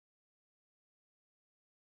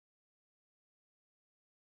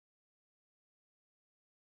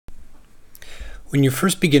When you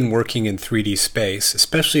first begin working in 3D space,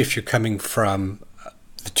 especially if you're coming from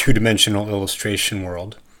the two-dimensional illustration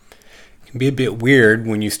world, it can be a bit weird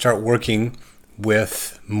when you start working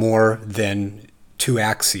with more than two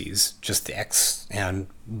axes, just the X and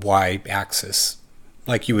Y axis,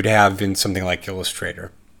 like you would have in something like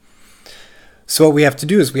Illustrator. So what we have to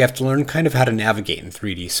do is we have to learn kind of how to navigate in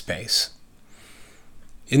 3D space.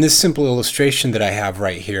 In this simple illustration that I have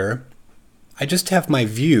right here, I just have my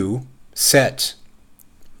view set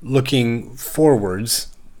looking forwards.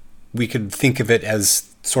 We could think of it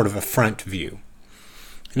as sort of a front view.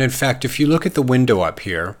 And in fact, if you look at the window up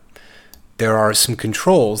here, there are some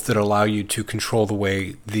controls that allow you to control the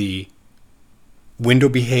way the window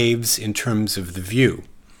behaves in terms of the view.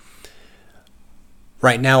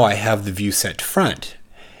 Right now I have the view set to front.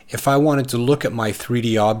 If I wanted to look at my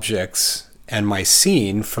 3D objects and my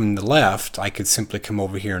scene from the left, I could simply come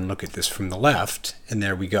over here and look at this from the left, and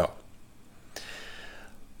there we go.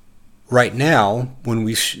 Right now, when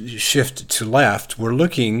we shift to left, we're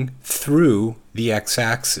looking through the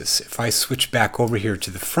x-axis. If I switch back over here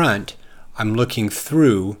to the front, I'm looking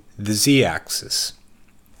through the z-axis.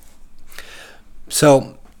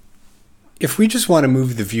 So, if we just want to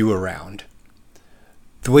move the view around,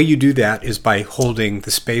 the way you do that is by holding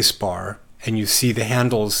the space bar, and you see the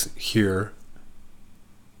handles here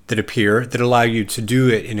that appear that allow you to do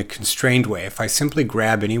it in a constrained way. If I simply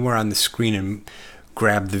grab anywhere on the screen and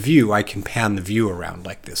grab the view, I can pan the view around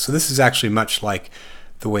like this. So this is actually much like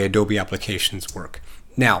the way Adobe applications work.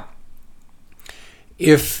 Now,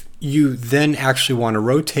 if you then actually want to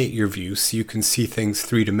rotate your view so you can see things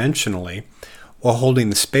three-dimensionally while holding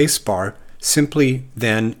the space bar, simply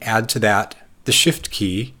then add to that the Shift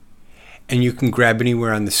key, and you can grab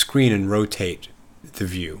anywhere on the screen and rotate the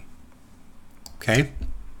view. Okay?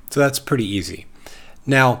 So that's pretty easy.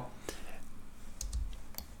 Now,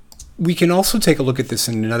 we can also take a look at this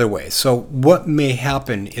in another way. So what may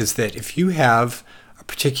happen is that if you have a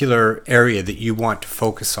particular area that you want to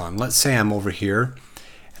focus on, let's say I'm over here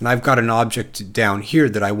and I've got an object down here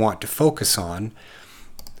that I want to focus on,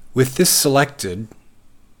 with this selected,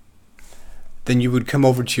 then you would come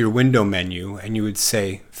over to your window menu and you would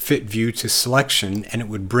say Fit View to Selection, and it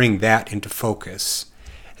would bring that into focus.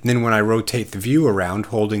 And then when I rotate the view around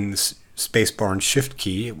holding the spacebar and Shift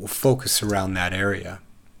key, it will focus around that area.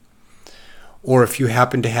 Or if you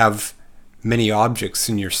happen to have many objects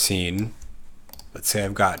in your scene, let's say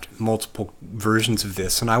I've got multiple versions of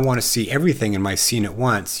this and I want to see everything in my scene at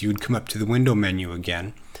once, you would come up to the window menu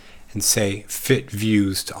again and say Fit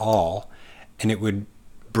Views to All, and it would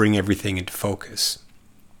bring everything into focus.